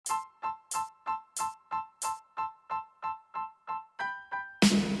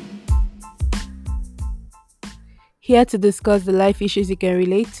Here to discuss the life issues you can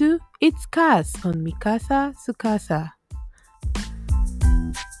relate to, it's Cas on Mikasa Sukasa.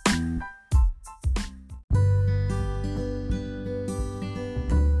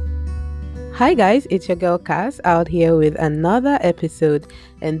 Hi guys, it's your girl Cass out here with another episode,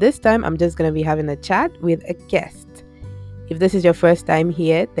 and this time I'm just gonna be having a chat with a guest. If this is your first time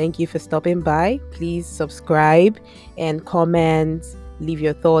here, thank you for stopping by. Please subscribe and comment. Leave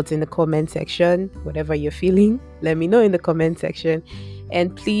your thoughts in the comment section, whatever you're feeling. Let me know in the comment section.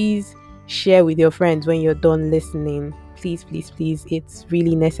 And please share with your friends when you're done listening. Please, please, please. It's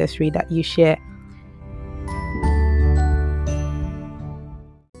really necessary that you share.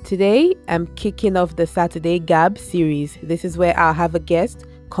 Today, I'm kicking off the Saturday Gab series. This is where I'll have a guest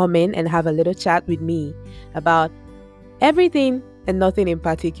come in and have a little chat with me about everything and nothing in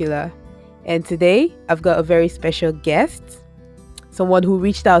particular. And today, I've got a very special guest, someone who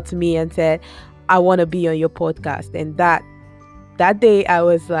reached out to me and said, I want to be on your podcast. And that day, I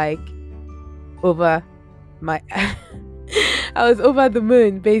was like over my I was over the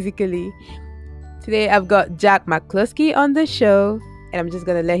moon, basically. Today, I've got Jack McCluskey on the show, and I'm just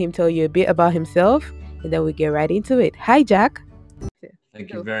going to let him tell you a bit about himself, and then we get right into it. Hi, Jack.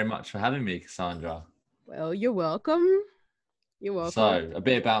 Thank you very much for having me, Cassandra. Well, you're welcome. You're welcome. So, a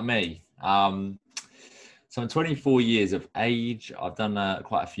bit about me. So I'm 24 years of age. I've done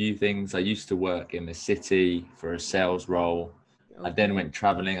quite a few things. I used to work in the city for a sales role. Okay. I then went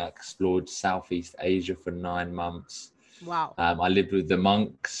traveling. I explored Southeast Asia for 9 months. Wow. I lived with the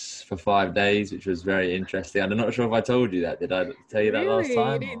monks for 5 days, which was very interesting. I'm not sure if I told you that. Did I tell you that last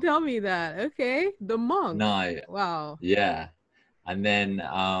time? You didn't tell me that. Okay. The monks. No. Wow. Yeah. And then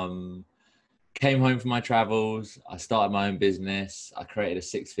came home from my travels. I started my own business. I created a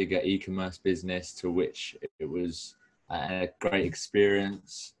 6-figure e-commerce business, to which it was a great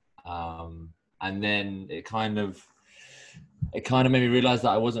experience. And then it kind of made me realize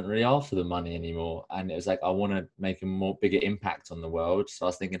that I wasn't really after the money anymore. And it was like, I want to make a bigger impact on the world. So I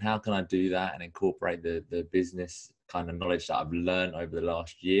was thinking, how can I do that and incorporate the business kind of knowledge that I've learned over the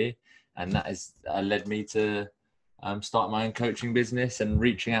last year? And that has led me to start my own coaching business and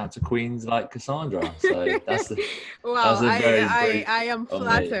reaching out to queens like Cassandra. So that's the wow. I am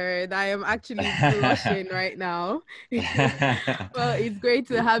flattered. I am actually blushing right now. Well, it's great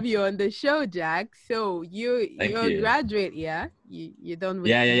to have you on the show, Jack. So you're a graduate, yeah? You're done with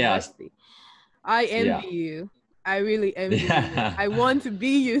university. I envy you. I really envy you. I want to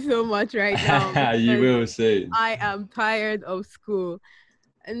be you so much right now. You will soon. I am tired of school.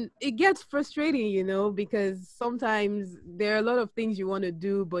 And it gets frustrating, because sometimes there are a lot of things you want to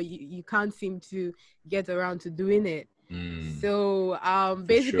do, but you can't seem to get around to doing it. So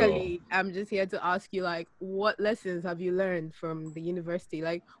basically, sure. I'm just here to ask you, like, what lessons have you learned from the university?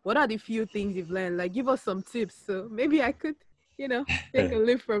 Like, what are the few things you've learned? Like, give us some tips. So maybe I could, take a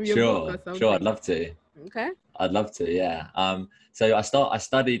lift from your book or something. Sure, I'd love to. Okay. I'd love to, yeah. So I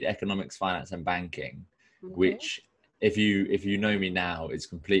studied economics, finance, and banking, okay. Which, if you know me now, is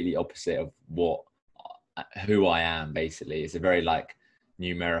completely opposite of who I am. Basically, it's a very like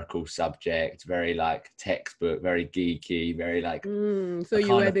numerical subject, very like textbook, very geeky, very like. So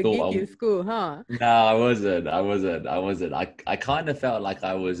you were the geek in school, huh? No, I wasn't. I kind of felt like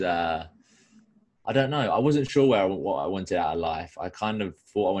I was. I don't know. I wasn't sure what I wanted out of life. I kind of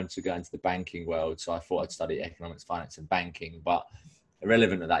thought I wanted to go into the banking world, so I thought I'd study economics, finance, and banking. But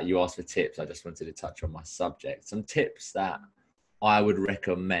irrelevant to that, you asked for tips. I just wanted to touch on my subject. Some tips that I would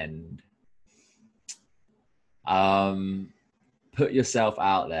recommend. Put yourself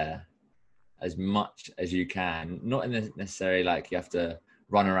out there as much as you can. Not in necessarily like you have to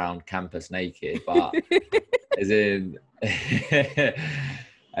run around campus naked, but as in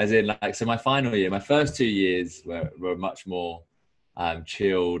like, so my final year, my first 2 years were much more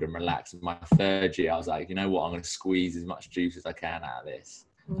chilled and relaxed. My third year, I was like, you know what, I'm going to squeeze as much juice as I can out of this.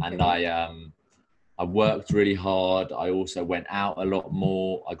 Okay. And I worked really hard. I also went out a lot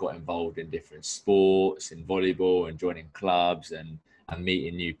more. I got involved in different sports, in volleyball, and joining clubs and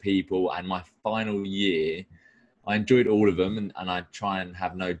meeting new people. And my final year, I enjoyed all of them, and I try and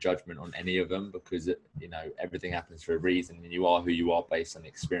have no judgment on any of them, because everything happens for a reason, and you are who you are based on the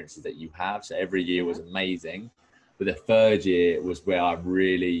experiences that you have. So every year was amazing, but the third year was where I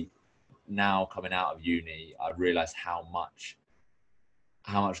really, now coming out of uni, I realized how much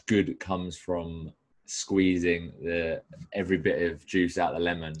good comes from squeezing every bit of juice out the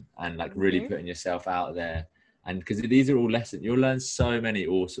lemon, and like really putting yourself out there. And because these are all lessons, you'll learn so many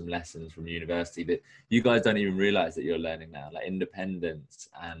awesome lessons from university that you guys don't even realize that you're learning now, like independence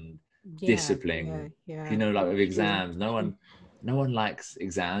and discipline. Yeah. Like with exams, no one likes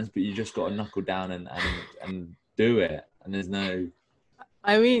exams, but you just got to knuckle down and do it, and there's no.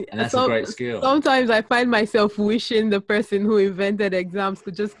 I mean, And that's a great skill. Sometimes I find myself wishing the person who invented exams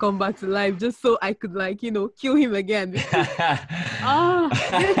could just come back to life, just so I could, like, kill him again. Because,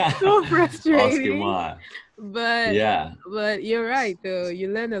 it's so frustrating. Ask him why. But yeah, but you're right, though. You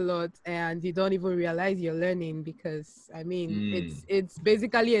learn a lot, and you don't even realize you're learning, because I mean, it's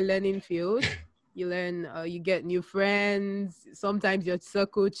basically a learning field. You learn, you get new friends. Sometimes your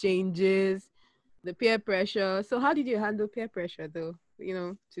circle changes. The peer pressure. So how did you handle peer pressure, though?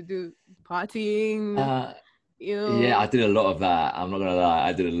 To do partying. Yeah, I did a lot of that. I'm not gonna lie,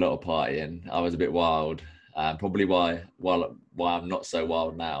 I did a lot of partying. I was a bit wild. Probably why I'm not so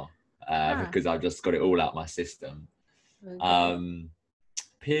wild now. Because I've just got it all out my system. Okay.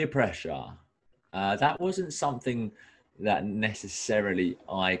 Peer pressure. That wasn't something that necessarily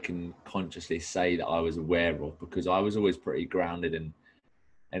I can consciously say that I was aware of, because I was always pretty grounded, and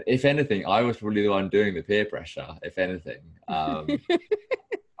if anything, I was probably the one doing the peer pressure. If anything,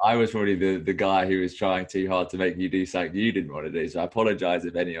 I was probably the guy who was trying too hard to make you do something you didn't want to do. So I apologize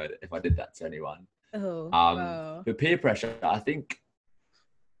if I did that to anyone. Wow. But peer pressure, I think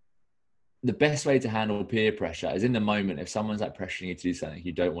the best way to handle peer pressure is in the moment. If someone's like pressuring you to do something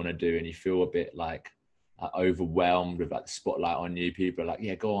you don't want to do, and you feel a bit like overwhelmed with like the spotlight on you, people are like,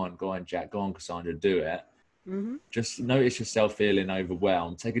 yeah, go on, Jack, go on, Cassandra, do it. Mm-hmm. Just notice yourself feeling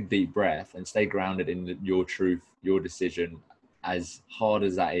overwhelmed, take a deep breath, and stay grounded in your truth, your decision. As hard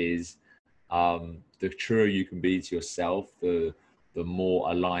as that is, the truer you can be to yourself, the more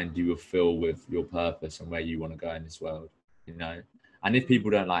aligned you will feel with your purpose and where you want to go in this world, and if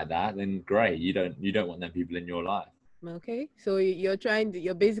people don't like that, then great, you don't want them people in your life. Okay, so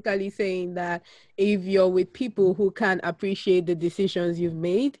you're basically saying that if you're with people who can appreciate the decisions you've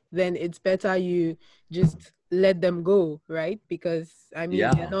made, then it's better you just let them go, right? Because I mean,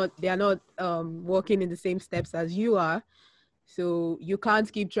 they are not walking in the same steps as you are, so you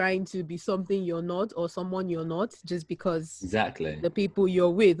can't keep trying to be something you're not or someone you're not just because exactly the people you're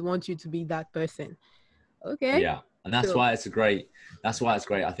with want you to be that person. Okay. Yeah. And that's why it's great,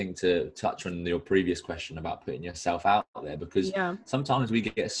 I think, to touch on your previous question about putting yourself out there, because sometimes we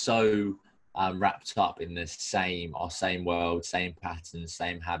get so wrapped up in our same world, same patterns,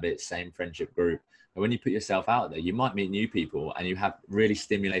 same habits, same friendship group. But when you put yourself out there, you might meet new people and you have really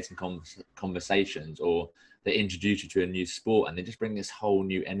stimulating conversations, or they introduce you to a new sport and they just bring this whole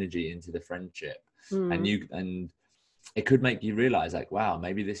new energy into the friendship. And it could make you realize, like, wow,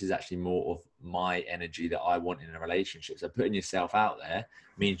 maybe this is actually more of my energy that I want in a relationship. So putting yourself out there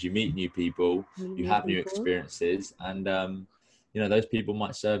means you meet new people, you have new experiences, and those people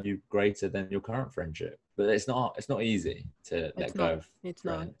might serve you greater than your current friendship. But it's not easy to let go of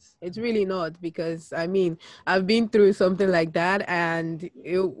friends. It's really not, because I mean, I've been through something like that, and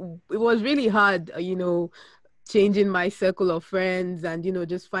it was really hard, changing my circle of friends, and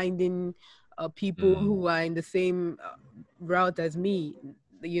just finding people who are in the same route as me,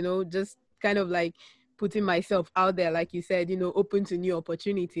 just kind of like putting myself out there, like you said, open to new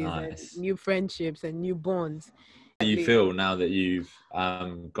opportunities. Nice. And new friendships and new bonds. How do you feel now that you've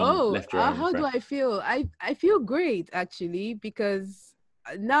left your own how do I feel? I feel great, actually, because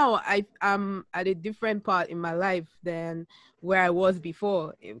now I'm at a different part in my life than where I was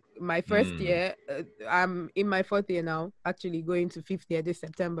before. In my first year, I'm in my fourth year now, actually going to fifth year this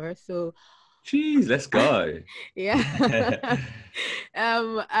September. So jeez, let's go. Yeah.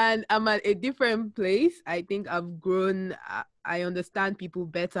 And I'm at a different place. I think I've grown. I understand people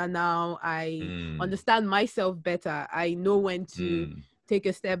better now. I understand myself better. I know when to take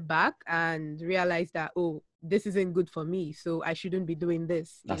a step back and realize that, oh, this isn't good for me, so I shouldn't be doing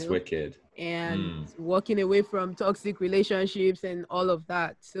this. That's wicked. And walking away from toxic relationships and all of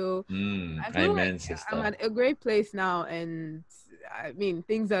that. So I feel Amen, sister. I'm at a great place now, and I mean,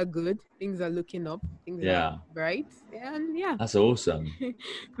 things are good. Things are looking up. Things are bright. And that's awesome.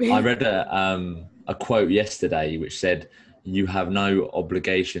 I read a quote yesterday which said, "You have no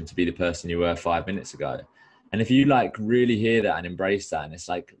obligation to be the person you were 5 minutes ago." And if you like really hear that and embrace that, and it's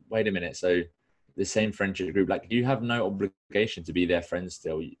like, wait a minute, so the same friendship group, like, you have no obligation to be their friend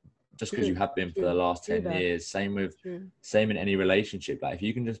still, just because you have been for the last 10 years. Same in any relationship. Like, if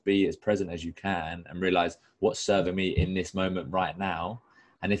you can just be as present as you can and realize what's serving me in this moment right now,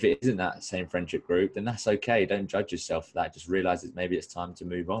 and if it isn't that same friendship group, then that's okay. Don't judge yourself for that. Just realize that maybe it's time to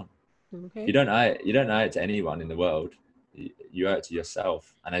move on. Okay. You don't owe it to anyone in the world. You owe it to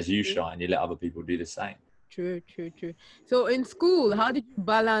yourself, and as you shine, you let other people do the same. True. So in school, how did you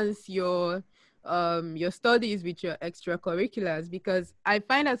balance your studies with your extracurriculars? Because I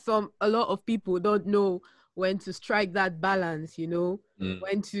find that a lot of people don't know when to strike that balance,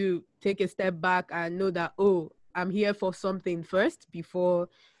 when to take a step back and know that, oh, I'm here for something first before,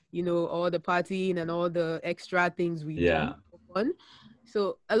 you know, all the partying and all the extra things we do Yeah. for fun.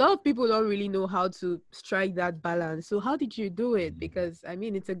 So a lot of people don't really know how to strike that balance. So how did you do it? Because I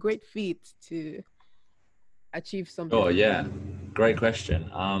mean, it's a great feat to achieve something Oh like yeah, great question.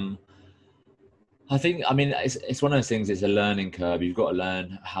 I think, I mean, it's one of those things. It's a learning curve. You've got to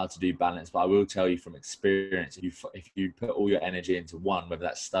learn how to do balance. But I will tell you from experience, if you put all your energy into one, whether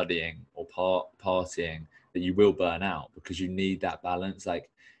that's studying or partying, that you will burn out because you need that balance. Like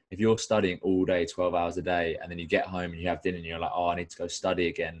if you're studying all day, 12 hours a day, and then you get home and you have dinner and you're like, oh, I need to go study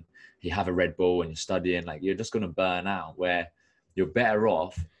again. You have a Red Bull and you're studying, like you're just going to burn out. Where you're better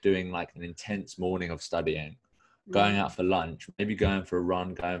off doing like an intense morning of studying, that. going out for lunch, maybe going for a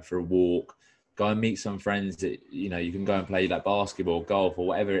run, going for a walk, go and meet some friends that, you know, you can go and play like basketball, golf, or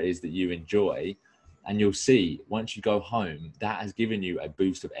whatever it is that you enjoy. And you'll see once you go home, that has given you a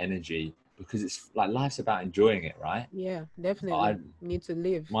boost of energy because it's like life's about enjoying it, right? Yeah, So I, definitely. Need to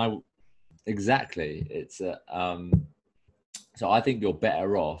live. exactly. So I think you're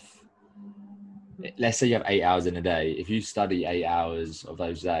better off. Let's say you have 8 hours in a day. If you study 8 hours of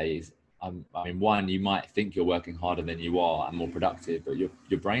those days, I mean, one, you might think you're working harder than you are and more productive, but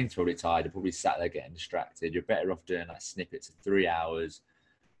your brain's probably tired. You're probably sat there getting distracted. You're better off doing like snippets of 3 hours,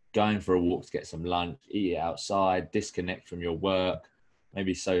 going for a walk to get some lunch, eat it outside, disconnect from your work,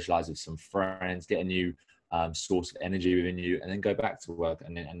 maybe socialize with some friends, get a new source of energy within you, and then go back to work.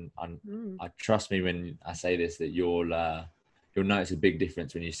 I trust me when I say this, that you'll notice a big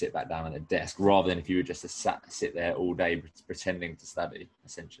difference when you sit back down at the desk rather than if you were just to sit there all day pretending to study,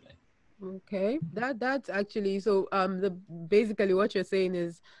 essentially. Okay, that's actually so. The basically what you're saying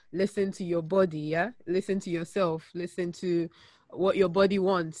is listen to your body, yeah. Listen to yourself. Listen to what your body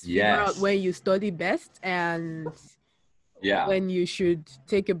wants. Figure out Yes. when you study best and Yeah. when you should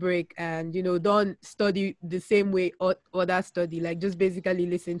take a break, and you know, don't study the same way or other study. Like just basically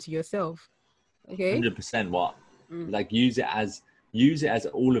listen to yourself. Okay. 100%. What, Mm. like, use it as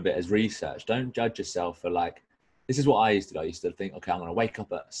all of it as research. Don't judge yourself for like, this is what I used to do. I used to think, okay, I'm going to wake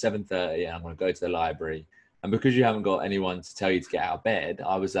up at 7:30 and I'm going to go to the library. And because you haven't got anyone to tell you to get out of bed,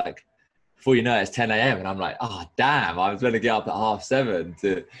 I was like, before you know it, it's 10 a.m. And I'm like, oh, damn, I was going to get up at 7:30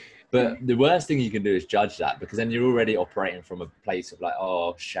 to. But the worst thing you can do is judge that, because then you're already operating from a place of like,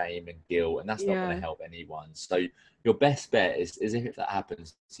 oh, shame and guilt. And that's not going to Yeah. help anyone. So your best bet is if that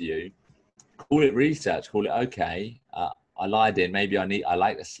happens to you, call it research, call it, okay, I lied in, maybe I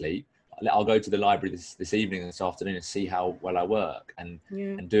like to sleep. I'll go to the library this evening, this afternoon, and see how well I work, and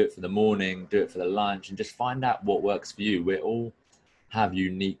Yeah. do it for the morning, do it for the lunch, and just find out what works for you. We all have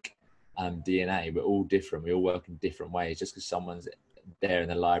unique DNA. We're all different. We all work in different ways. Just because someone's there in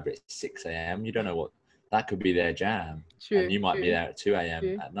the library at 6 a.m., you don't know what, that could be their jam. And True. you might be True. there at 2 a.m.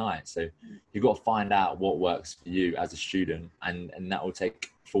 True. at night. So you've got to find out what works for you as a student, and that will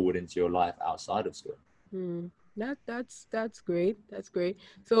take forward into your life outside of school. Hmm. That's great. That's great.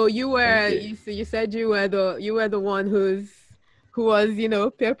 So you were Thank you. you said you were the one who was, you know,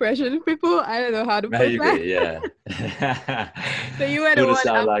 peer pressuring people. I don't know how to put that. Maybe, yeah. So you were the Sort of one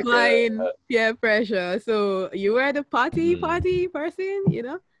sound like applying peer pressure. So you were the mhm. party person, you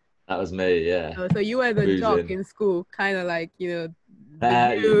know? That was me, yeah. So you were the jock Boozing. in school, kind of like, you know,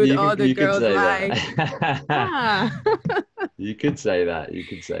 the dude all the You could girls say like. that. Ah, You could say that. You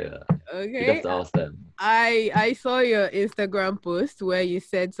could say that. You'd have okay. to ask them. I saw your Instagram post where you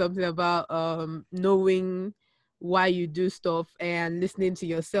said something about knowing why you do stuff and listening to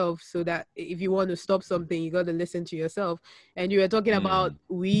yourself, so that if you want to stop something, you got to listen to yourself. And you were talking about Mm,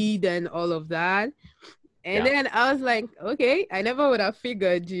 weed and all of that. And yeah. then I was like, okay, I never would have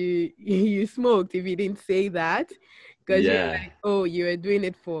figured you smoked if you didn't say that, because you're Yeah. like, oh, you were doing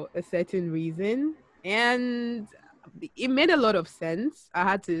it for a certain reason. And it made a lot of sense. I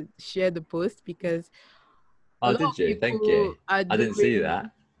had to share the post because a Oh, lot of did you? Thank you. people are I didn't see doing,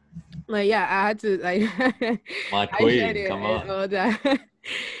 that. like, yeah, I had to like My I shared queen, it come and on. all that.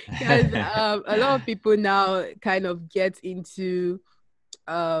 Because a lot of people now kind of get into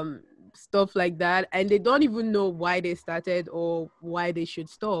um stuff like that, and they don't even know why they started or why they should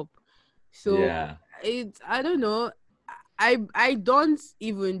stop. So Yeah. it's, I don't know, I don't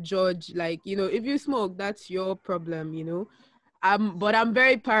even judge, like, you know, if you smoke, that's your problem, you know. But I'm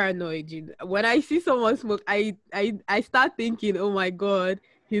very paranoid. You know? When I see someone smoke, I start thinking, oh my god,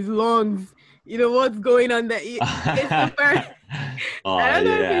 his lungs. You know what's going on there? It's super. I Oh, don't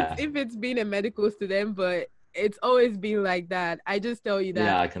know if yeah. it's been a medical student, but it's always been like that. I just tell you that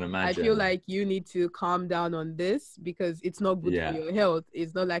Yeah, I can I feel imagine. like you need to calm down on this because it's not good for Yeah. your health.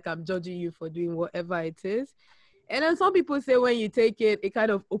 It's not like I'm judging you for doing whatever it is. And then some people say when you take it, it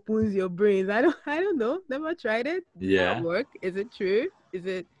kind of opens your brains. I don't know. Never tried it. Does that work? Is it true? Is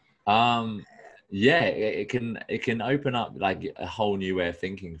it? Yeah, it can open up like a whole new way of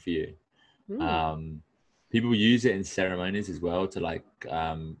thinking for you. People use it in ceremonies as well to like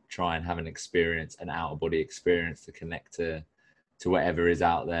try and have an experience, an out of body experience, to connect to whatever is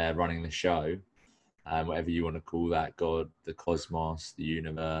out there running the show, whatever you want to call that, God, the cosmos, the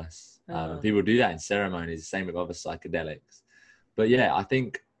universe. People do that in ceremonies, the same with other psychedelics. But yeah, I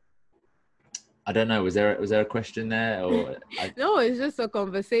think, I don't know, was there a question there, or No, it's just a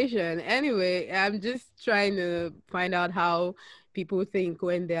conversation. Anyway, I'm just trying to find out how people think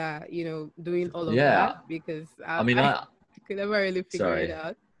when they're, doing all of that, because I could never really figure it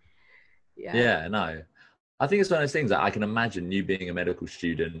out. Yeah, no. I think it's one of those things that I can imagine you being a medical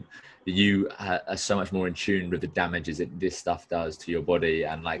student, you are so much more in tune with the damages that this stuff does to your body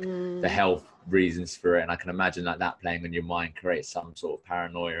and like the health reasons for it. And I can imagine like that playing on your mind creates some sort of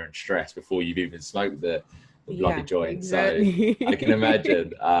paranoia and stress before you've even smoked the bloody joint. Exactly. So I can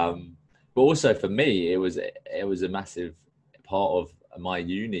imagine. But also for me, it was a massive part of my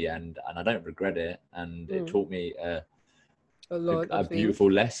uni, and I don't regret it. And it taught me a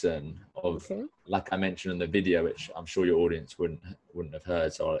beautiful lesson of, like I mentioned in the video, which I'm sure your audience wouldn't have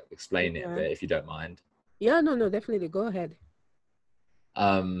heard, so I'll explain it a bit if you don't mind. Yeah, no, definitely, go ahead.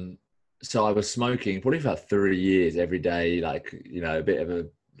 So I was smoking probably for about 3 years every day, like, a bit of a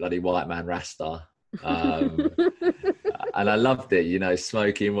bloody white man rasta, and I loved it,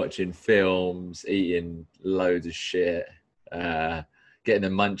 smoking, watching films, eating loads of shit, getting the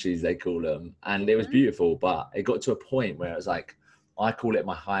munchies, they call them. And it was beautiful, but it got to a point where it was like, I call it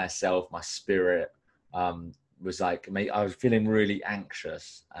my higher self, my spirit, was like, I was feeling really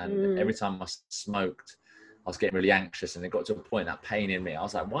anxious. And every time I smoked, I was getting really anxious. And it got to a point, that pain in me, I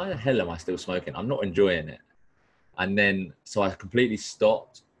was like, why the hell am I still smoking? I'm not enjoying it. And then, so I completely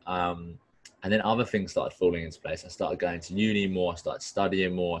stopped. And then other things started falling into place. I started going to uni more. I started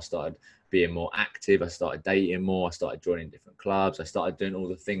studying more. I started being more active. I started dating more. I started joining different clubs. I started doing all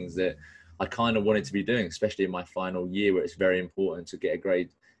the things that I kind of wanted to be doing, especially in my final year, where it's very important to get a grade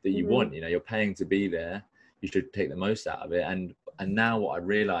that you want. You're paying to be there. You should take the most out of it. And now what I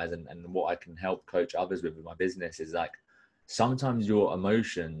realize, and what I can help coach others with my business, is like, sometimes your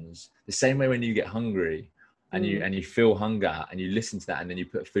emotions, the same way when you get hungry and you feel hunger and you listen to that, and then you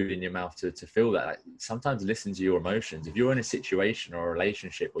put food in your mouth to feel that, like, sometimes listen to your emotions. If you're in a situation or a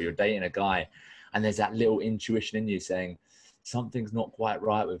relationship, or you're dating a guy and there's that little intuition in you saying something's not quite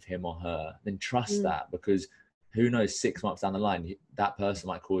right with him or her, then trust that, because who knows, 6 months down the line, that person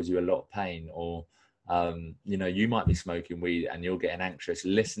might cause you a lot of pain, or you might be smoking weed and you're getting anxious.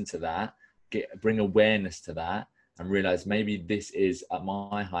 Listen to that, bring awareness to that, and realize maybe this is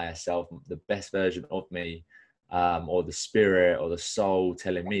my higher self, the best version of me, or the spirit or the soul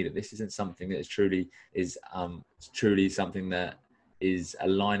telling me that this isn't something that is truly something that is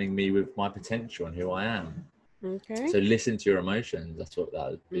aligning me with my potential and who I am. Okay. So listen to your emotions. That's what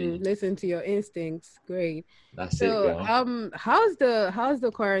that would be. Listen to your instincts. Great. That's it, girl. How's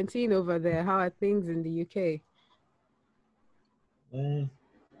the quarantine over there? How are things in the UK?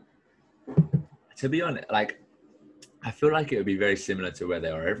 To be honest, like, I feel like it would be very similar to where they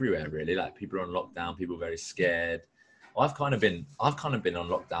are everywhere, really. Like, people are on lockdown, people are very scared. I've kind of been on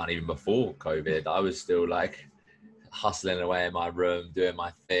lockdown even before COVID. I was still like hustling away in my room, doing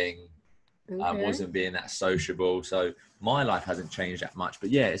my thing. I wasn't being that sociable. So my life hasn't changed that much.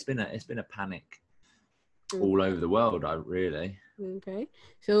 But yeah, it's been a panic all over the world, really. Okay.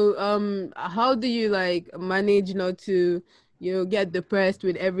 So how do you like manage not to get depressed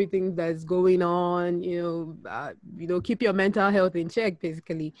with everything that's going on, keep your mental health in check,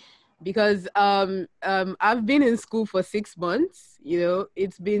 basically? Because I've been in school for 6 months.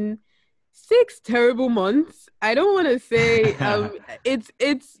 It's been 6 terrible months. I don't want to say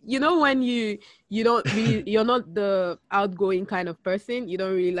it's when you're not the outgoing kind of person. You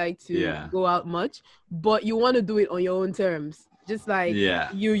don't really like to go out much, but you want to do it on your own terms. Just like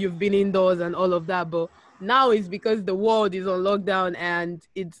you've been indoors and all of that, but now it's because the world is on lockdown and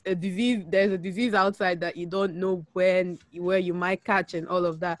it's a disease. There's a disease outside that you don't know where you might catch and all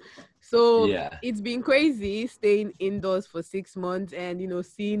of that. So it's been crazy staying indoors for 6 months and,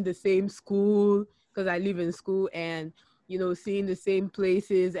 seeing the same school, because I live in school, and, seeing the same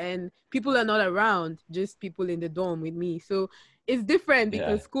places, and people are not around, just people in the dorm with me. So it's different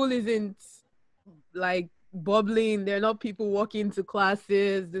because school isn't like bubbling. There are not people walking to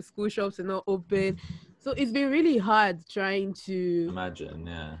classes. The school shops are not open. So it's been really hard trying to imagine,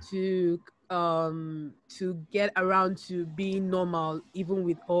 to get around to being normal, even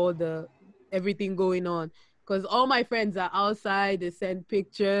with all everything going on. because all my friends are outside, they send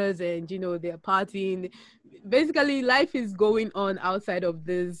pictures and, they're partying. Basically, life is going on outside of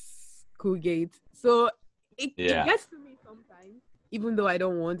this cool gate. So it Yeah. gets to me sometimes, even though I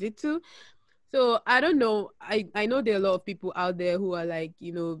don't want it to. So I don't know. I know there are a lot of people out there who are like,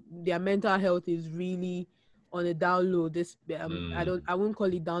 their mental health is really on a down low. This I won't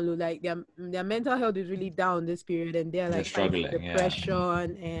call it down low. Like their mental health is really down this period, and they're They're like fighting struggling. Yeah.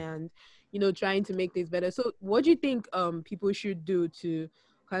 depression and trying to make things better. So what do you think people should do to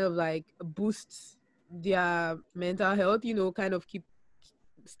kind of like boost their mental health? Kind of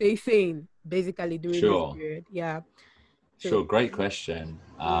stay sane basically during this Sure. period. Yeah. Sure, So great question.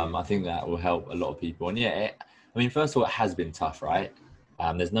 I think that will help a lot of people. And yeah, I mean, first of all, it has been tough, right?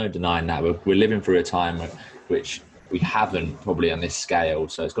 There's no denying that. We're living through a time which we haven't probably on this scale,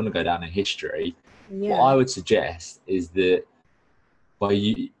 so it's going to go down in history. yeah. What I would suggest is that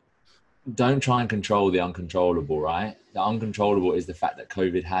you don't try and control the uncontrollable, right? The uncontrollable is the fact that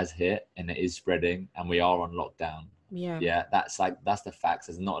COVID has hit and it is spreading and we are on lockdown. Yeah. That's the facts.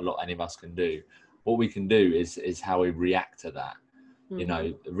 There's not a lot any of us can do. What we can do is how we react to that.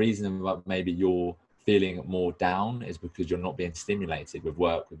 The reason that maybe you're feeling more down is because you're not being stimulated with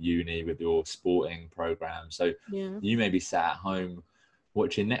work, with uni, with your sporting program. So you may be sat at home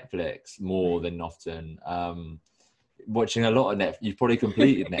watching Netflix more than often, watching a lot of Netflix. You've probably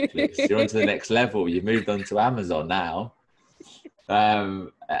completed Netflix. You're on to the next level. You've moved on to Amazon now.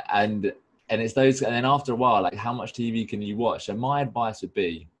 And it's those, and then after a while, like how much TV can you watch? So my advice would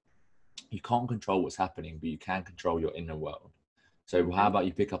be, you can't control what's happening, but you can control your inner world. So how about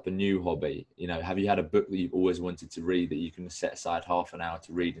you pick up a new hobby? Have you had a book that you've always wanted to read that you can set aside half an hour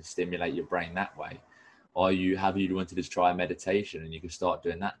to read and stimulate your brain that way? Or have you wanted to try meditation and you can start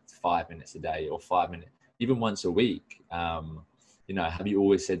doing that 5 minutes a day or 5 minutes, even once a week? Have you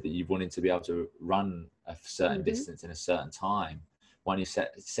always said that you've wanted to be able to run a certain distance in a certain time? Why don't you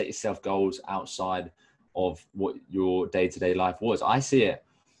set yourself goals outside of what your day-to-day life was? I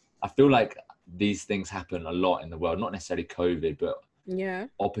feel like these things happen a lot in the world, not necessarily COVID, but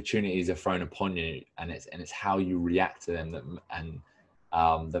opportunities are thrown upon you, and it's how you react to them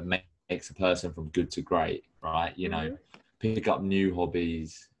that makes a person from good to great, right? Pick up new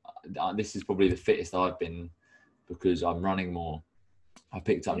hobbies. This is probably the fittest I've been because I'm running more. I've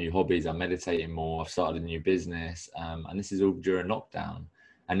picked up new hobbies. I'm meditating more. I've started a new business, and this is all during lockdown.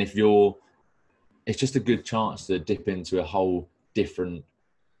 And it's just a good chance to dip into a whole different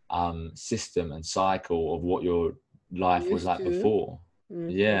system and cycle of what your life was like before.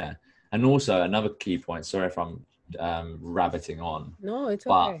 Yeah. And also another key point, sorry if I'm rabbiting on. No, it's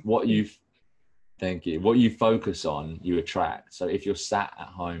okay. But thank you. What you focus on, you attract. So if you're sat at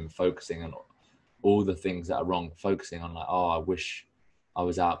home focusing on all the things that are wrong, focusing on like, oh, I wish I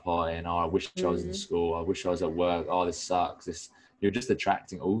was out partying, oh, I wish I was in school, I wish I was at work, oh, this sucks. You're just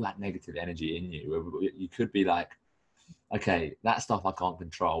attracting all that negative energy in you. You could be like, okay, that stuff I can't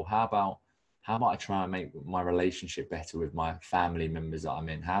control. How about I try and make my relationship better with my family members that I'm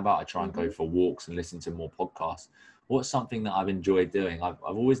in? How about I try and go for walks and listen to more podcasts? What's something that I've enjoyed doing? I've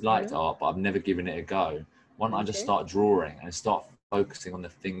always liked art, but I've never given it a go. Why don't I just start drawing and start focusing on the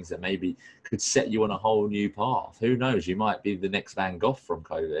things that maybe could set you on a whole new path? Who knows? You might be the next Van Gogh from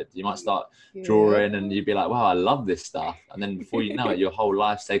COVID. You might start drawing and you'd be like, wow, I love this stuff. And then before you know it, your whole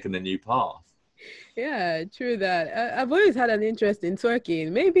life's taken a new path. Yeah, true that. I've always had an interest in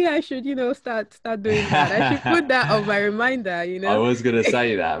twerking. Maybe I should, start doing that. I should put that on my reminder, I was going to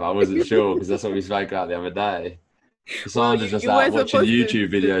say that, but I wasn't sure because that's what we spoke about the other day. Cassandra's just like watching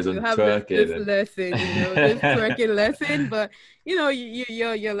YouTube videos on twerking. This lesson, this twerking lesson, but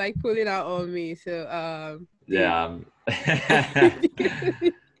you're like pulling out on me. So yeah.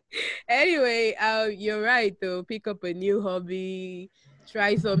 Anyway, you're right though. Pick up a new hobby.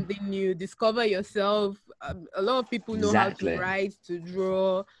 Try something new, discover yourself. A lot of people know how to write, to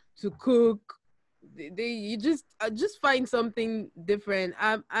draw, to cook. You just find something different.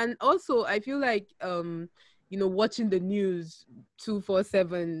 And also I feel like watching the news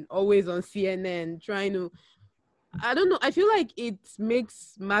 247, always on CNN, trying to, I don't know, I feel like it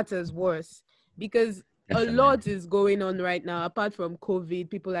makes matters worse because Definitely. A lot is going on right now. Apart from COVID,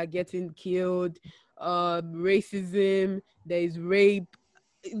 people are getting killed, racism, there is rape,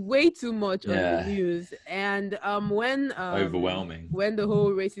 way too much on the news. And when overwhelming, when the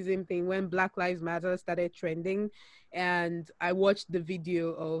whole racism thing, when Black Lives Matter started trending, and I watched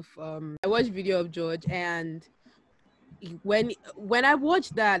video of George, and when I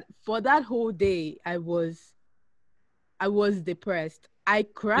watched that, for that whole day I was depressed. I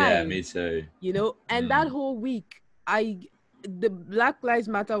cried. Yeah, me too. And that whole week I the Black Lives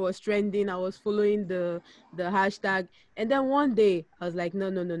Matter was trending. I was following the hashtag, and then one day I was like, no,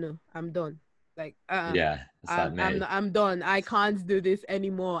 I'm done. Like, Yeah, it's like me. I'm done. I can't do this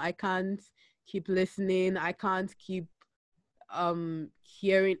anymore. I can't keep listening. I can't keep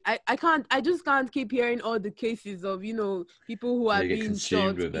hearing. I just can't keep hearing all the cases of, you know, people who are You get being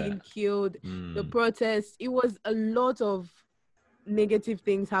consumed shot, with it. being killed, the Mm, protests. It was a lot of negative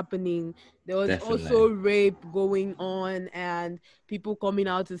things happening. There was definitely. also rape going on, and people coming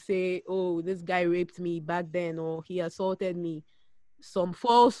out to say, oh, this guy raped me back then, or he assaulted me. Some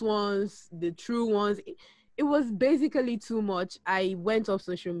false ones, the true ones. It was basically too much. I went off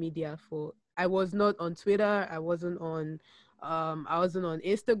social media for, I was not on Twitter, I wasn't on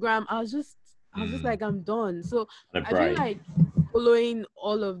Instagram. I was just Mm, like, I'm done. So and a I feel break. like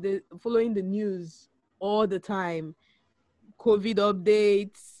following the news all the time, COVID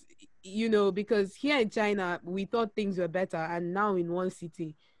updates, you know, because here in China, we thought things were better. And now in one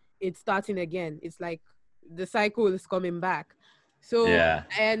city, it's starting again. It's like the cycle is coming back. So, Yeah.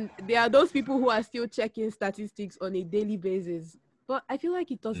 and there are those people who are still checking statistics on a daily basis. But I feel like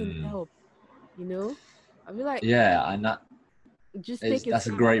it doesn't Mm. help, you know? I feel like Yeah, and just take a that's a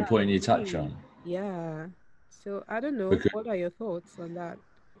step great back. point you touch Breathe. on. Yeah. So I don't know. Because What are your thoughts on that?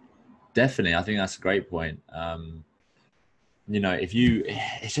 definitely, I think that's a great point. You know, if you,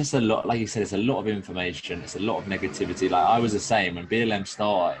 it's just a lot, like you said, it's a lot of information, it's a lot of negativity. Like I was the same when BLM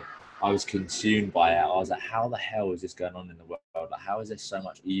started, I was consumed by it. I was like, how the hell is this going on in the world? Like, how is there so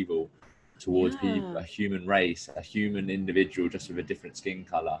much evil towards people, Yeah. a human race, a human individual just with a different skin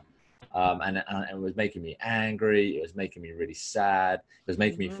color? And it was making me angry. It was making me really sad. It was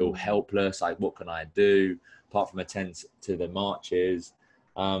making me feel Yeah. helpless. Like, what can I do apart from attend to the marches?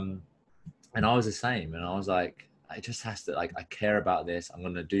 Um, and I was the same. And I was like, it just has to, like, I care about this. I'm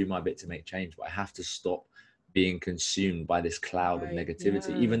going to do my bit to make change, but I have to stop being consumed by this cloud of Right. negativity,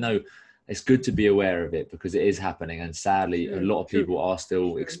 Yeah. even though it's good to be aware of it because it is happening. And sadly, a True. lot of True. people are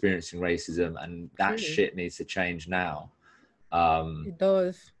still True. experiencing racism, and that True. shit needs to change now. Um, It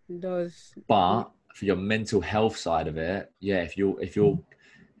does. It does. but for your mental health side of it, yeah, if you're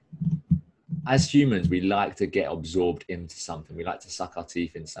as humans, we like to get absorbed into something. We like to suck our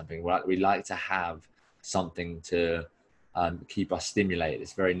teeth into something. We like to have something to keep us stimulated.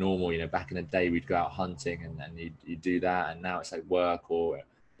 It's very normal. You know, back in the day, we'd go out hunting and you do that. And now it's like work, or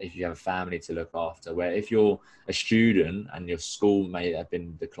if you have a family to look after, where if you're a student and your school may have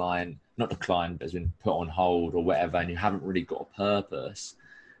been not declined, but has been put on hold or whatever, and you haven't really got a purpose,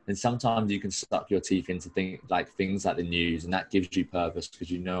 and sometimes you can suck your teeth into things like the news, and that gives you purpose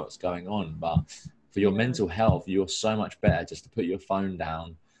because you know what's going on. But for your Yeah. mental health, you're so much better just to put your phone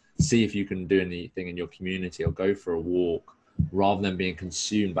down, see if you can do anything in your community or go for a walk, rather than being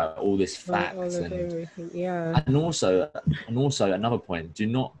consumed by all this By all facts. of and everything. Yeah. and also and also another point, do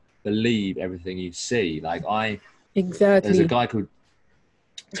not believe everything you see. There's a Exactly. guy called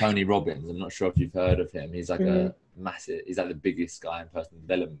Tony Robbins. I'm not sure if you've heard of him. He's like Mm-hmm. he's like the biggest guy in personal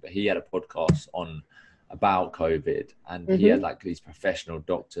development, but he had a podcast on about COVID, and he Mm-hmm. had like these professional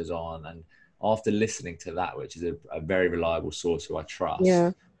doctors on. And after listening to that, which is a very reliable source who I Yeah.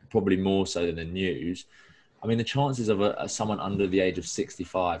 trust, probably more so than the news, I mean, the chances of someone under the age of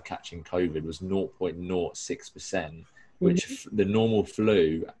 65 catching COVID was 0.06%, Mm-hmm. which the normal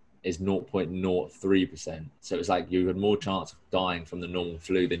flu is 0.03%. So it's like you had more chance of dying from the normal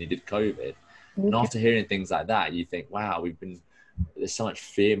flu than you did COVID. And Okay. after hearing things like that, you think, wow, there's so much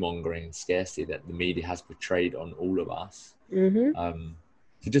fear mongering and scarcity that the media has portrayed on all of us. Mm-hmm.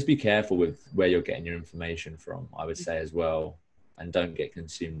 So just be careful with where you're getting your information from, I would say as well, and don't get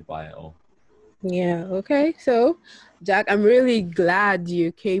consumed by it all. Yeah. Okay. So, Jack, I'm really glad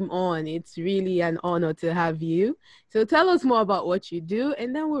you came on. It's really an honor to have you. So tell us more about what you do,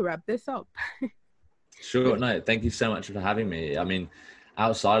 and then we'll wrap this up. Sure. No, thank you so much for having me. I mean,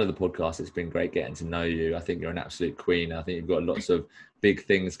 outside of the podcast, it's been great getting to know you. I think you're an absolute queen. I think you've got lots of big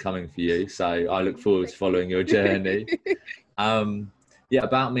things coming for you. So I look forward to following your journey. Yeah,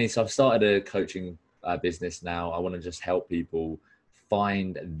 about me. So I've started a coaching business now. I want to just help people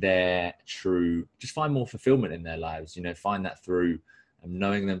find just find more fulfillment in their lives. You know, find that through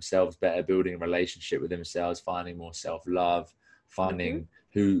knowing themselves better, building a relationship with themselves, finding more self-love, Mm-hmm. finding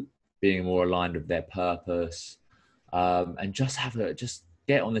who being more aligned with their purpose, and just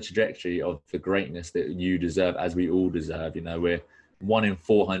get on the trajectory of the greatness that you deserve, as we all deserve. You know, we're 1 in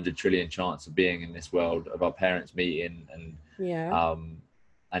 400 trillion chance of being in this world, of our parents meeting, Yeah. um,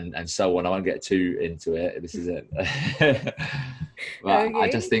 and so on. I won't get too into it. This is it. But I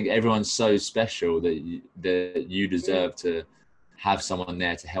Okay. just think everyone's so special that you True. deserve to have someone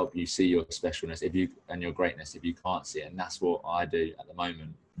there to help you see your specialness and your greatness if you can't see it. And that's what I do at the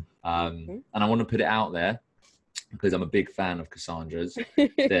moment. And I want to put it out there because I'm a big fan of Cassandra's,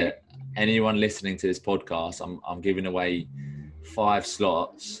 that anyone listening to this podcast, I'm giving away 5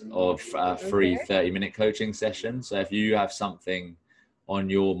 slots of free 30-minute coaching sessions. So if you have something on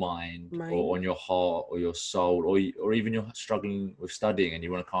your mind or on your heart or your soul, or even you're struggling with studying and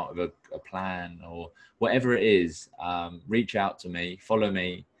you want to come up with a plan or whatever it is, reach out to me, follow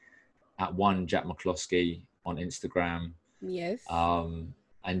me at Jack McCloskey on Instagram. Yes.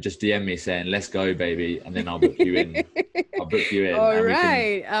 And just DM me saying, let's go, baby. And then I'll book you in. All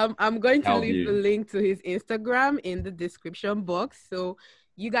right. I'm going to leave the link to his Instagram in the description box. So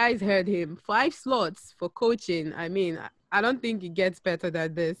you guys heard him. 5 slots for coaching. I mean, I don't think it gets better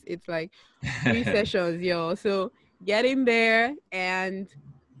than this. It's like 3 sessions, yo. So get in there and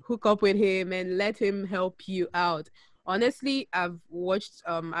hook up with him and let him help you out. Honestly, I've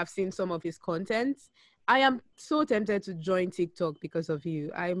seen some of his content. I am so tempted to join TikTok because of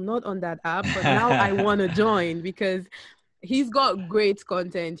you. I'm not on that app, but now I want to join because he's got great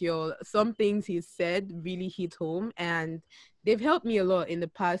content, yo. Some things he said really hit home, and they've helped me a lot in the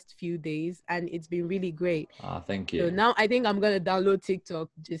past few days, and it's been really great. Thank you. So now I think I'm going to download TikTok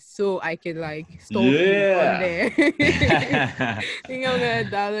just so I can stalk you on there. I think I'm going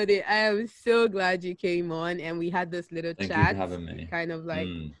to download it. I am so glad you came on and we had this little chat. Thank you for having me. Kind of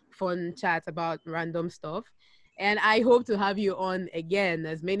fun chat about random stuff. And I hope to have you on again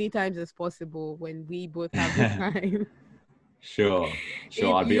as many times as possible when we both have the time. Sure.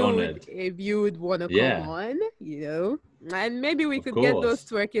 I'd be honored. If you would want to come on, and maybe we could get those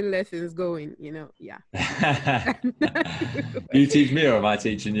twerking lessons going, Yeah. You teach me or am I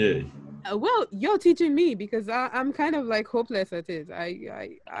teaching you? Well, you're teaching me because I'm kind of hopeless at it.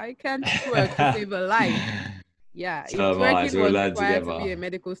 I can't twerk to save a life. Yeah, so if twerking so we'll learn required together. to be a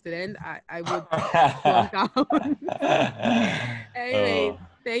medical student, I would flunk out. Anyway,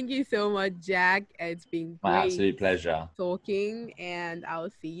 thank you so much, Jack. It's been great. My absolute pleasure. Talking, and I'll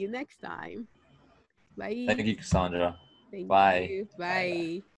see you next time. Bye. Thank you, Cassandra. Bye. You.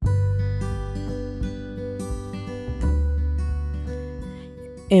 Bye.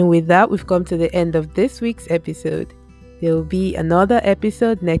 And with that, we've come to the end of this week's episode. There will be another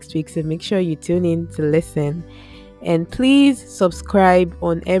episode next week, so make sure you tune in to listen. And please subscribe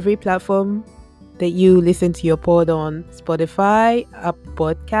on every platform that you listen to your pod on: Spotify, Apple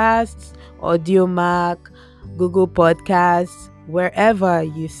Podcasts, Audiomack, Google Podcasts. Wherever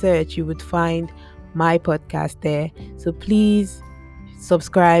you search, you would find my podcast there. So please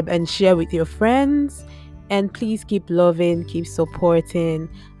subscribe and share with your friends. And please keep loving, keep supporting.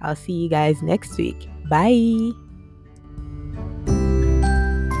 I'll see you guys next week. Bye.